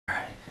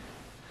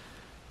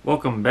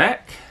Welcome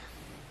back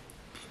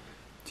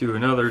to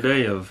another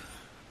day of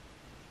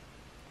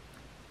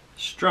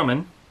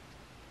strumming.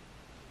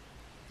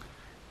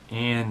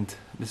 And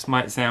this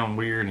might sound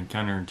weird and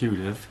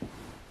counterintuitive,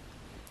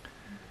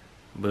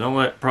 but don't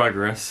let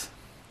progress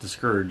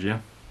discourage you.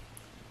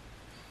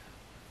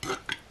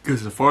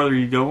 Because the farther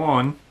you go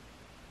on,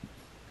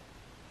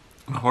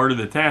 the harder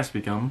the tasks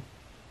become.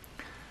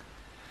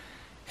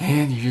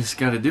 And you just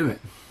gotta do it.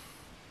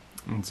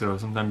 And so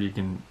sometimes you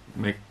can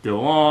go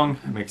along,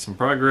 make some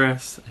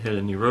progress, hit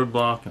a new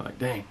roadblock, and like,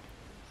 dang.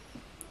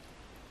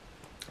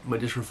 But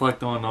just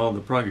reflect on all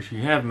the progress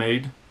you have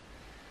made,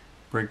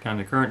 break down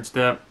the current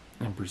step,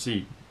 and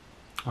proceed.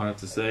 I have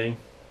to say,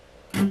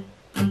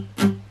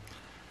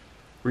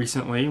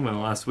 recently,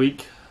 last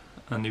week,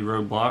 a new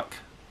roadblock,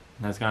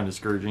 and that's kind of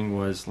discouraging,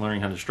 was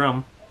learning how to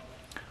strum,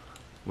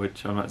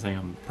 which I'm not saying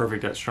I'm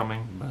perfect at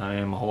strumming, but I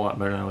am a whole lot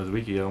better than I was a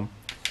week ago.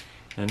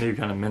 And a new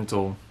kind of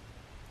mental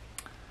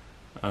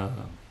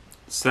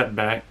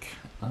setback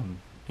I'm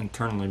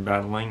internally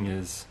battling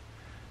is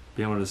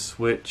being able to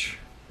switch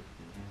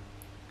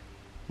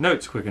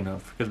notes quick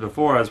enough. Because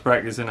before I was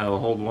practicing, I would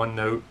hold one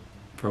note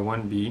for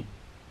one beat,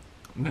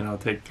 and then I'll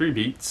take 3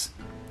 beats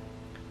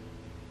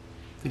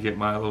to get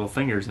my little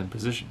fingers in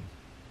position.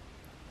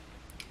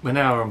 But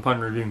now, upon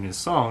reviewing this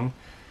song,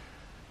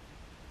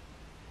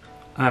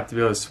 I have to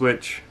be able to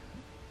switch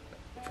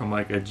from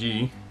like a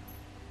G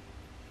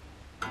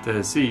to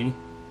a C,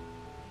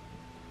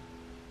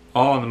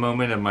 all in the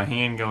moment of my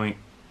hand going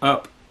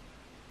up,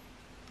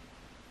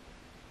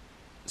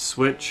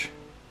 switch,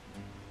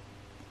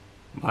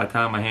 by the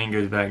time my hand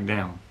goes back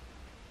down.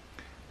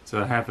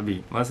 So half a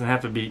beat, less than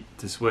half a beat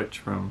to switch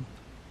from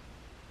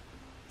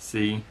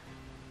C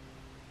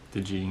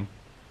to G,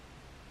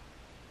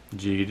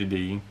 G to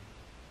D,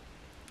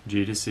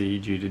 G to C,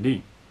 G to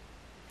D.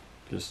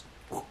 Just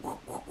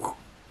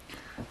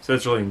so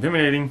it's really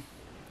intimidating.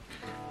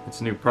 It's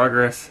new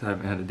progress I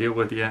haven't had to deal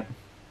with yet.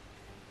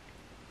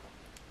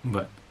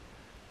 But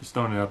just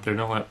throwing it out there,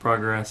 don't let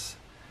progress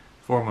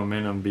for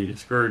momentum be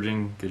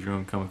discouraging, because you're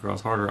going to come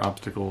across harder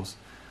obstacles.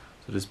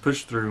 So just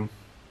push through.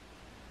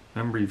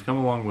 Remember, you've come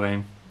a long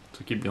way,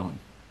 so keep going.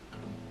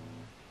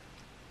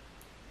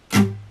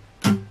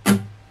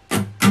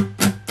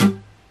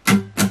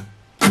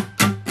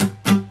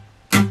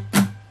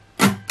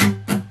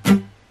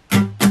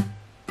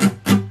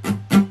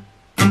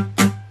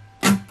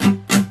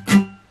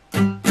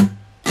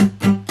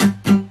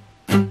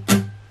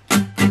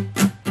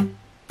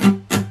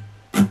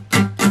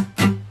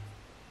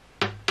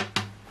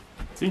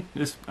 See,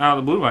 just out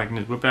of the blue I can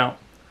just whip out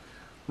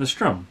the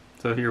strum.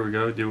 So here we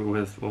go, do it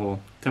with a little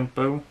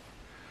tempo,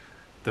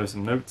 throw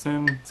some notes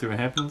in, see what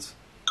happens.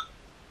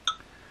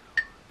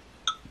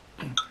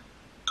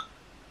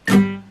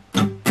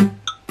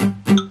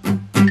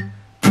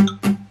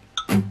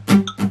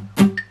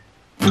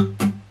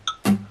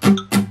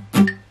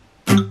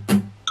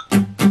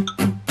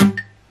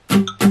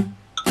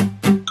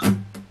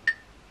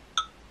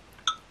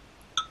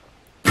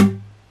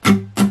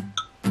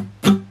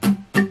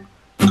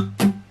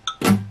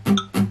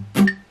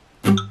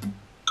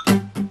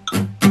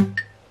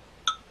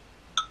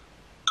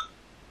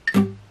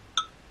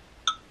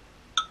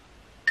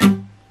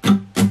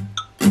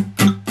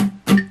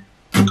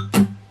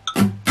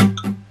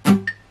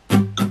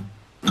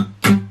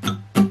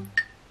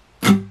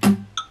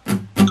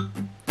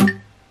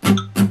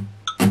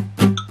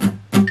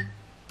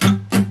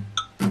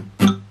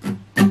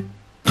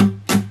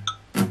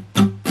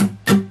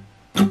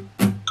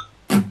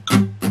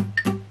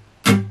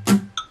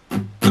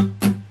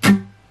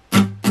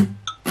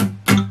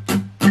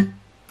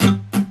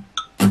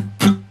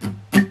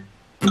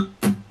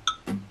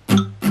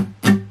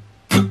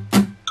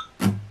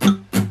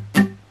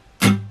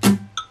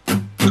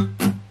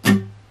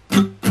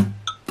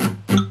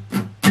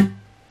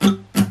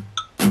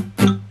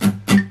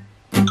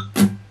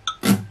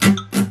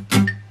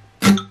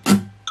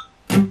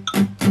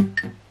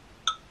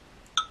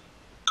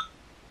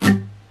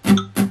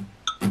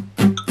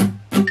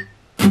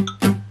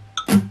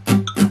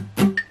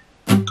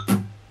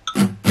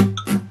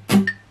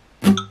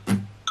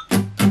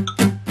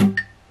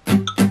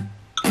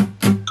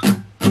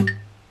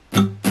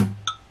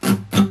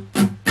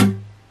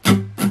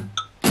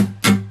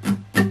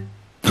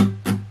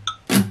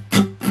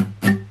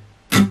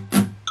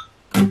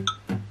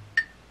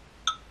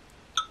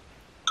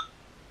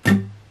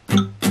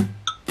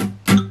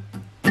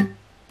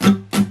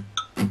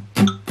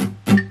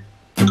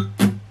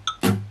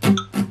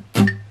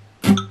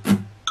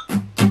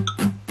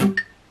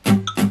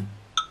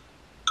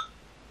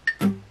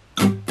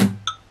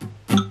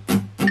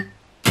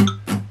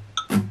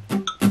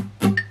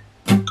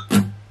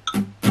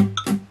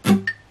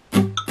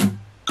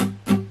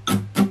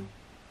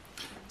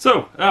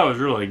 So, that was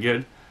really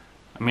good.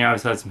 I mean, I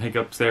just had some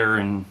hiccups there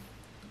and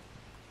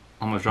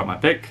almost dropped my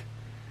pick.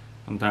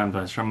 Sometimes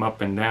I strum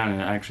up and down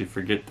and I actually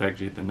forget to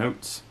hit the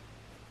notes,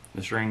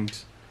 the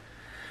strings.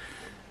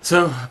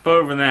 So, but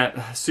over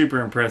that, super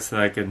impressed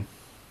that I could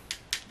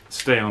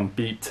stay on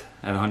beat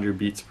at 100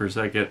 beats per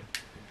second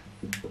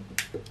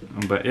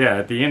But yeah,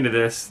 at the end of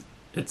this,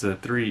 it's a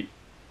 3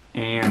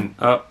 and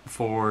up,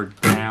 4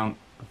 down,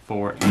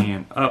 4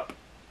 and up,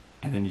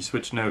 and then you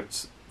switch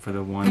notes for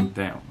the 1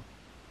 down.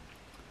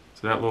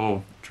 So that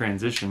little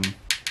transition is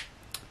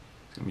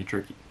going to be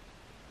tricky.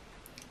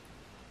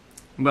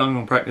 But I'm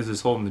going to practice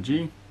this holding the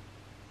G,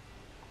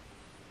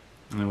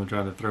 and then we'll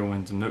try to throw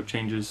in some note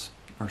changes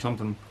or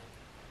something,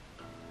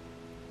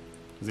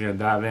 because you got to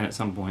dive in at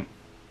some point.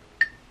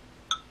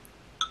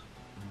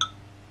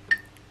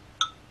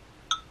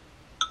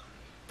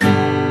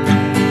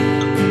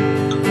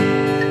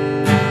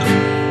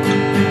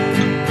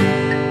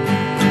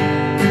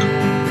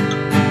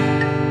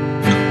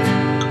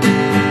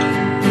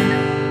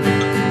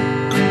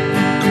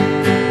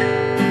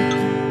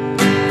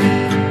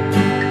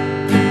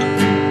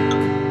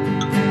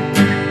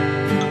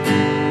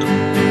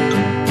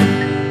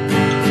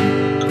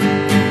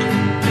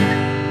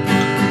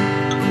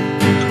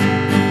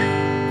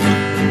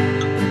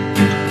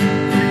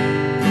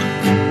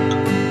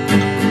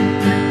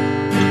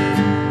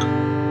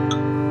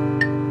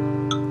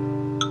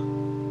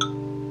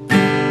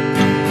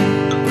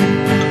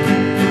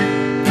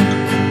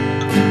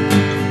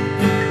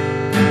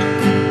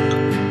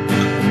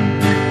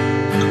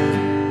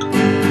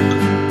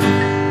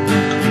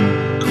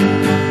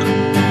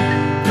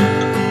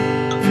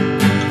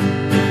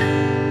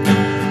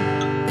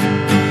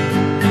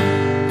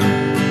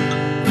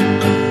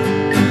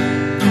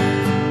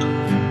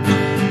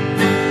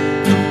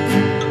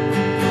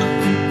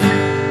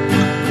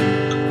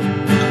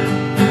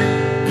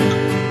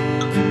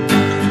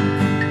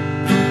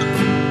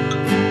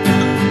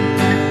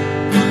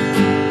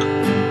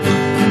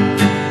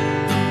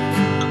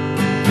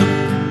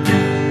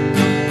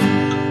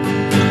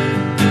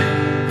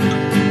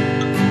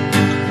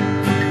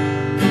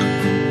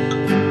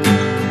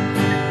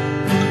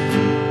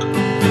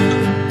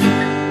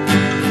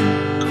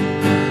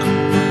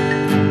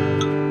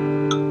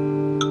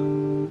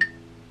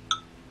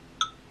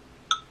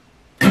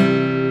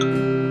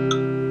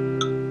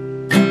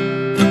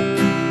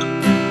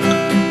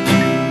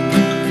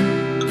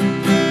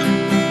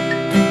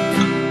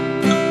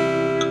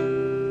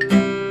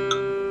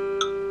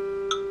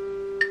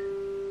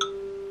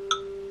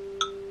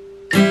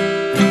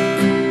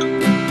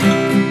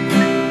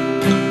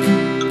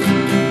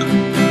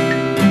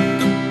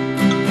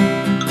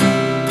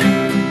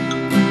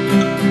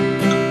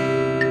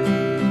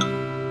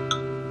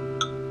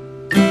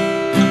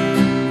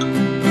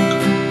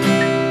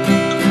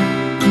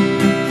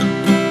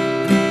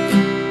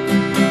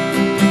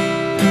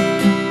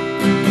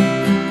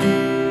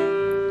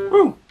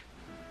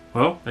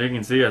 Well, as you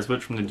can see, I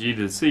switched from the G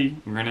to the C.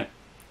 Granted,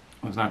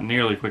 it was not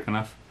nearly quick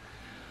enough.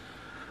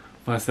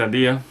 But that's the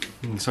idea.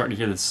 You can start to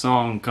hear the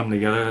song come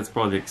together. That's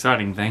probably the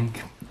exciting thing.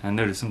 I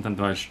noticed sometimes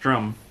when I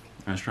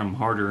strum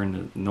harder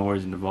and the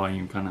noise and the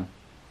volume kind of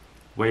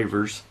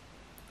wavers.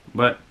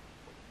 But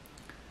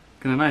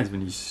kind of nice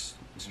when you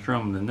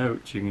strum the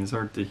notes, you can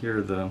start to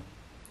hear the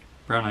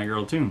Brown Eyed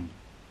Girl tune.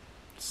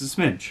 Just a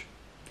smidge.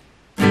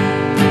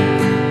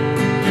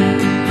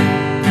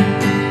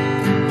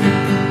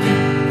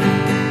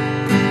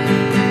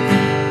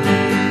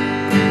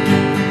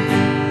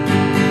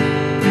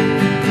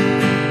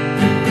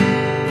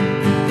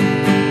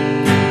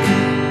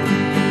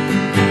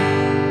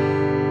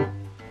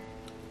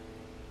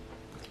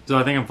 So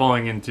I think I'm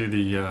falling into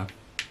the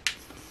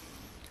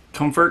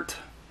comfort.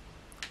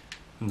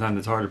 Sometimes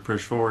it's hard to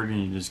push forward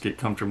and you just get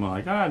comfortable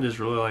like, I just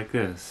really like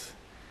this.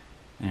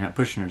 And you're not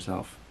pushing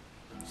yourself.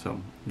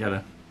 So you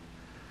gotta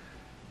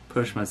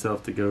push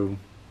myself to go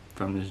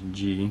from this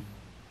G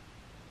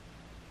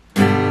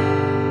to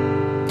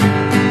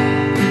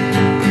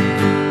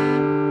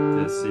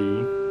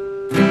C.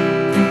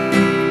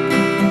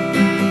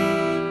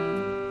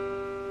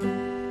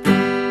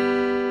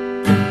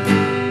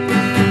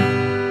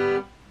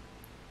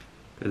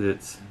 Because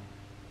it's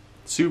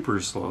super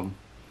slow.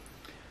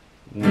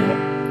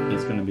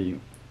 It's going to be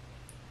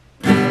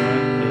 1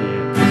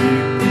 and 2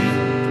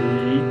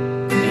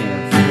 and 3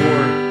 and 4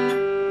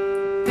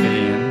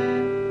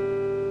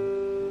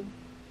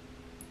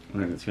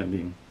 and then it's going to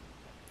be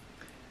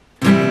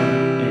 1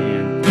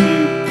 and 2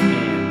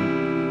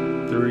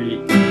 and 3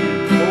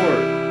 and 4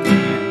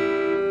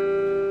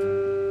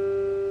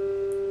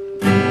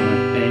 and 1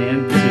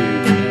 and 2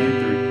 and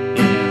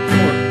 3 and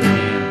 4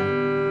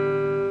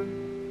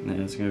 and then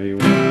it's going to be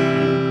 1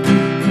 and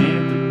 3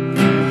 and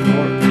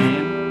 4 and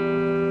 1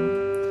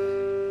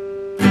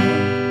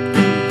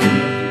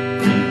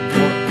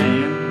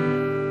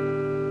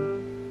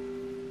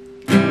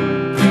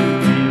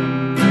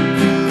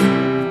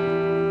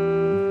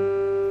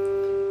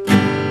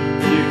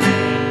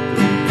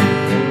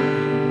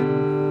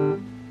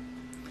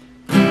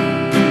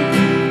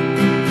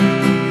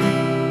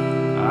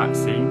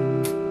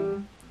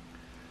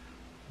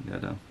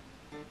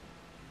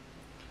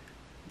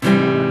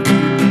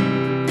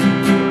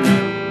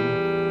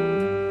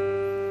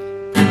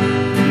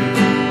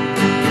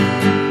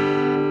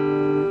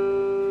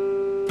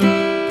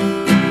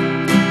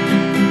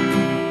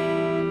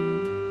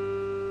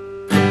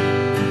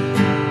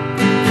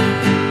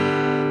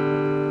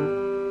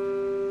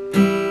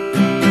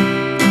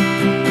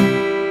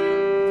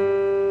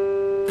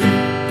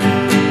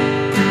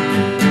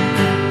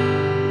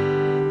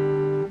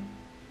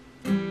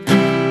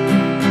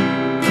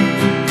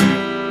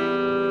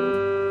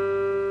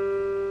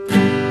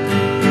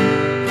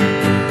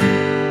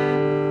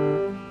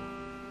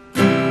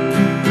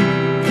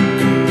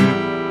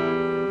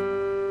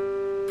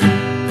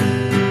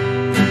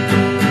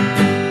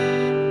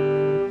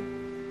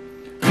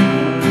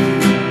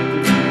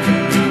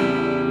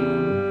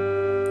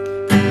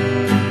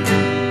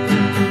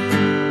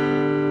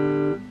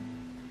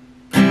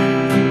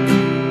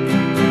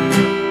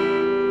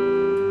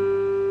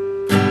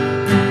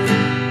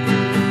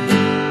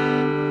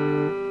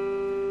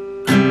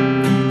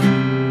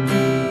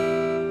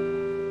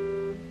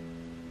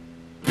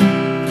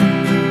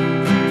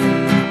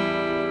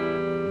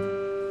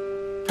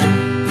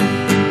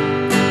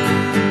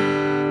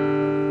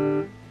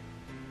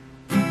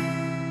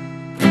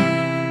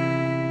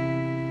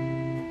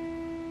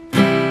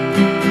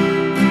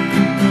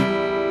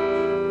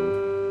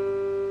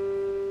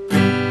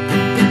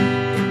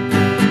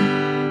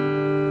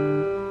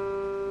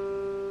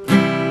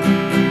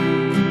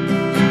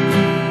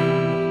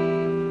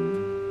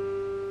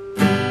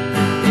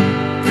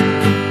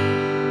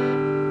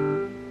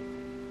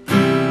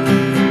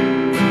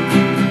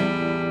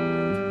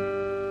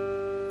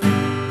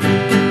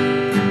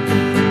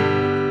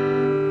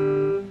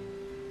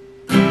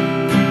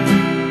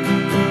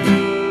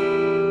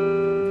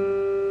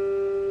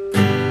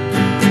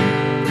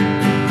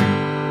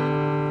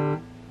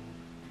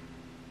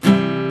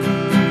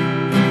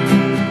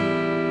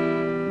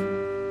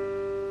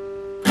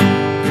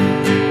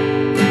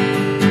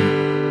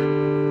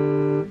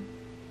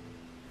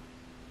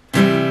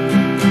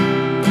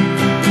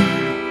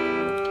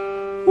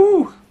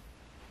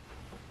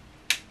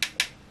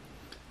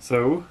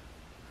 So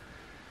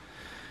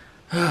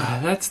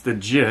that's the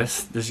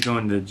gist. Just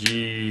going to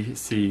G,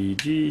 C,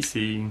 G,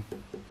 C.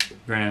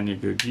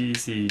 Granted, you go G,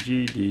 C,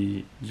 G,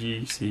 D,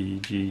 G, C,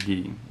 G,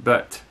 D.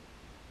 But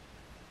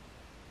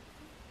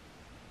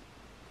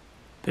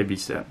baby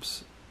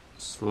steps,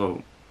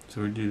 slow.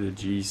 So we do the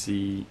G,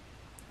 C,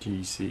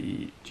 G,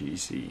 C, G,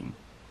 C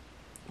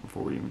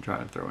before we even try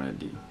to throw in a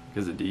D,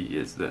 because a D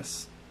is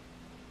this.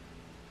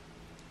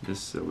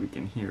 Just so we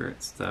can hear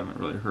it, since I haven't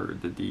really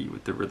heard the D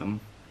with the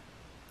rhythm.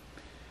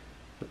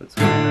 So let's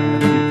go.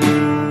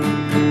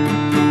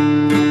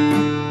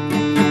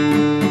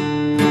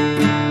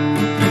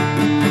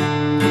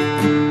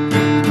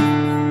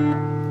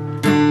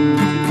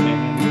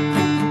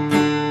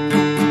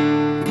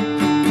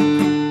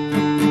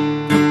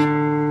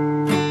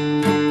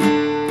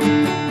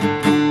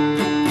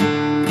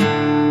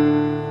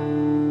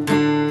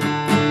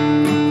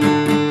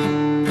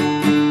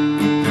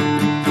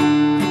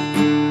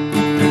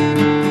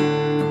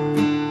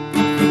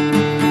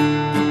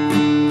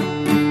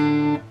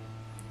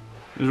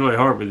 It's really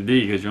hard with the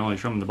D because you're only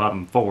strumming the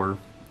bottom 4,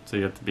 so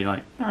you have to be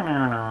like.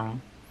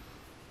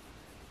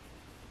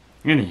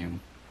 Anywho,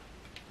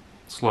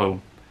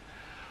 slow.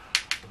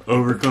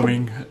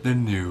 Overcoming the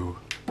new.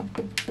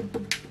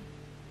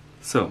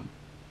 So,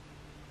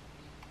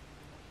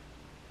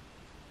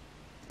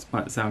 this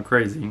might sound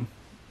crazy. I'm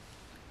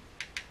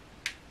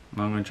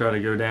going to try to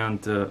go down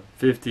to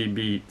 50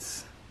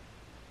 beats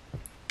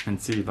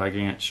and see if I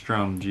can't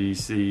strum G,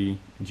 C,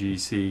 G,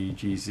 C,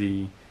 G,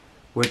 C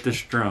with the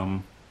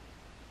strum.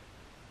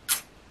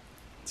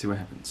 See what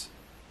happens.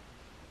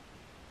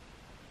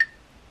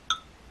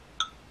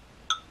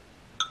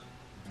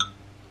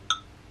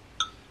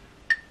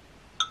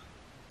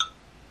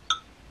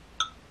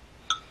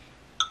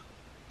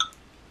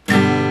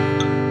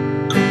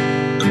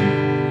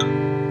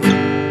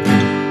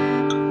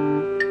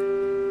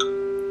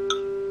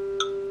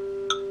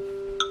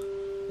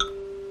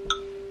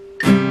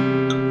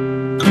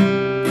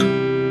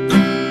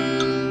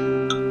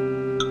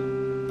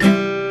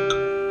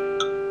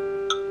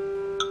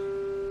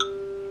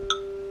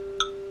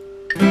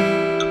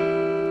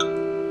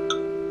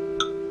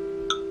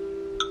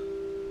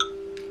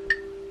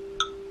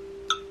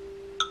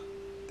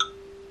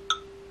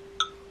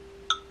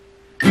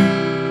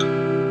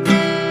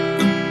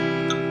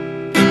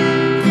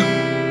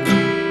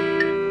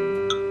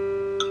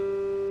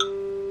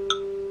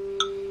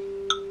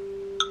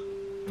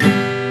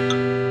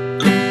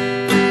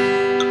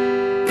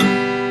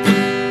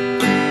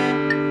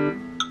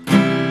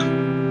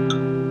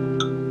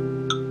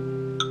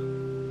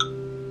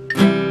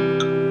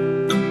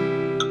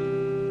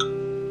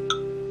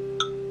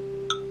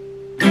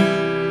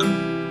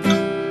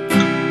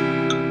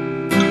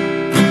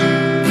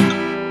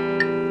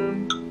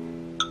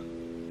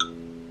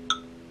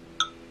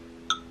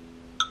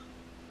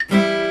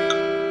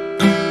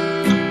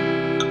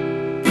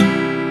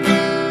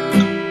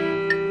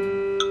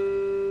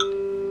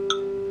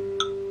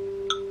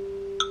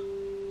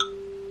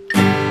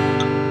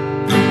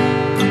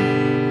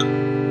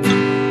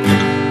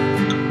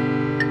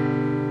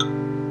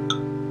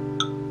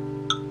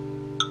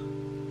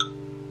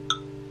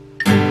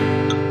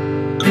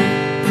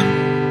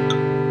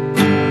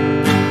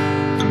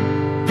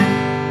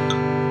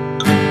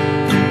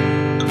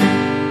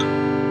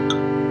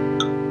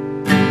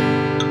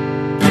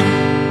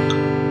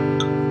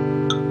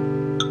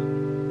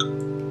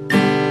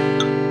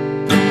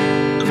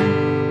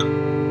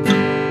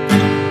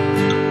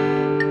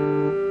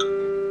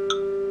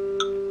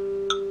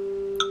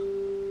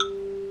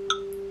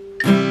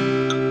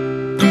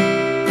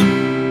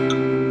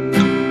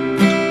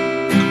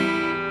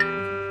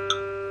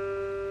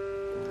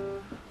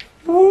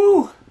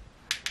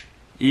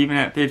 Even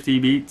at 50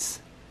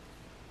 beats,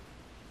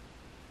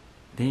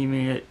 they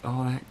made it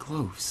all that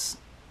close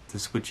to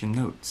switching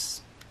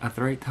notes at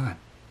the right time.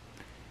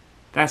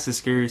 That's the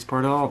scariest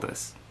part of all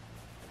this.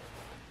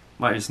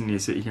 Might just need to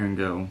sit here and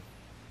go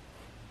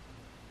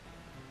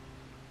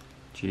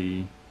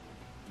G,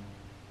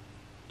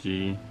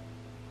 G,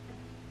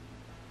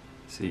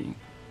 C,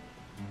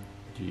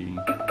 G,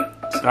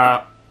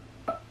 stop,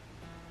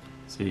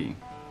 C,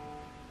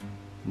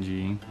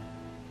 G,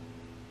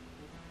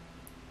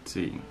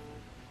 C,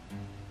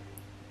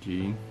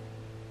 G,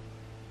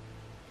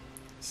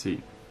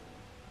 C,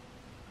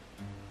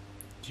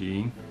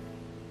 G,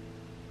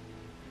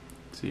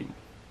 C,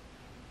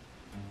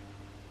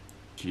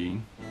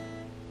 G,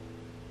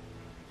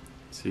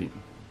 C,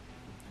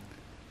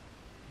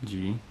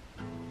 G,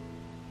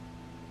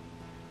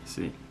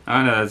 C.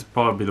 I know that's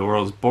probably the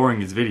world's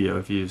boringest video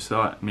if you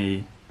saw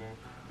me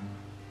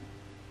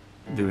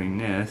doing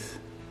this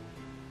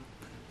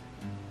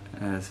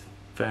as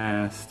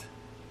fast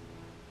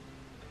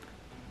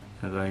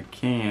as I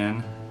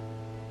can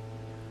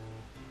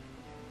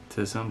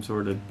to some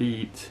sort of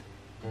beat,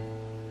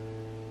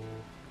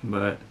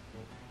 but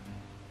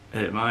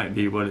it might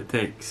be what it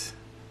takes.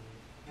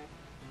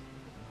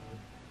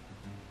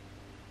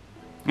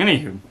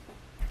 Anywho,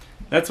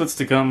 that's what's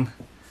to come.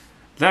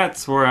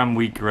 That's where I'm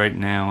weak right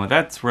now.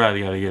 That's where I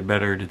gotta get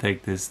better to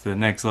take this to the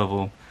next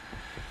level.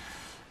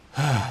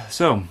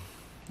 So,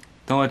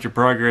 don't let your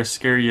progress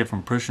scare you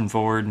from pushing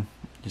forward. You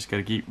just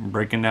gotta keep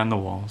breaking down the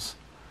walls.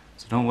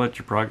 So don't let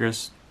your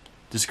progress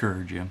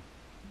discourage you.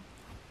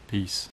 Peace.